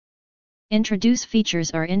Introduce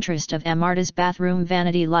features or interest of AMARTIZ bathroom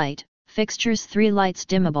vanity light, fixtures 3 lights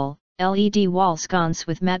dimmable, LED wall sconce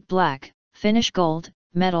with matte black, finish gold,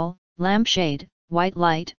 metal, lampshade, white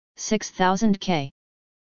light, 6000K.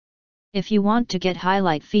 If you want to get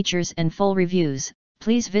highlight features and full reviews,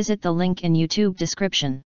 please visit the link in YouTube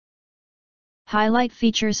description. Highlight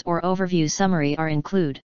features or overview summary are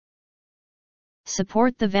include.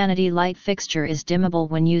 Support the vanity light fixture is dimmable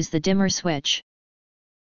when use the dimmer switch.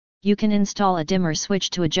 You can install a dimmer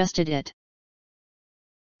switch to adjust it.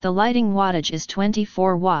 The lighting wattage is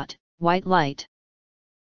 24 watt, white light.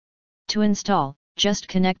 To install, just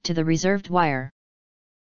connect to the reserved wire.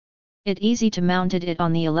 It easy to mount it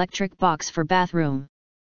on the electric box for bathroom.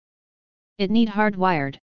 It Need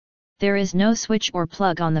Hardwired. There is no switch or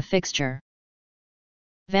plug on the fixture.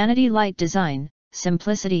 Vanity light design,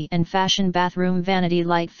 simplicity and fashion bathroom vanity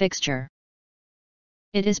light fixture.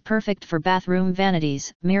 It is perfect for bathroom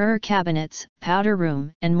vanities, mirror cabinets, powder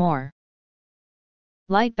room, and more.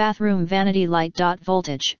 Light bathroom vanity light.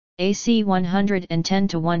 Voltage, AC 110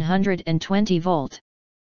 to 120 volt.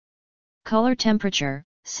 Color temperature,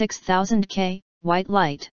 6000K, white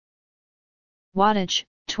light. Wattage,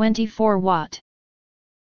 24 watt.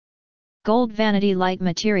 Gold vanity light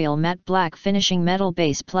material matte black finishing metal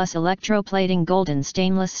base plus electro-plating golden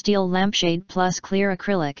stainless steel lampshade plus clear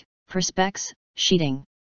acrylic, Perspex, sheeting.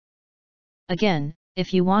 Again,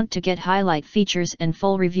 if you want to get highlight features and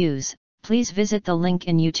full reviews, please visit the link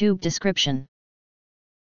in YouTube description.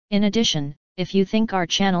 In addition, if you think our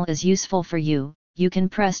channel is useful for you, you can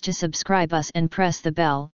press to subscribe us and press the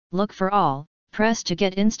bell, look for all, press to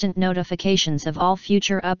get instant notifications of all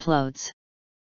future uploads.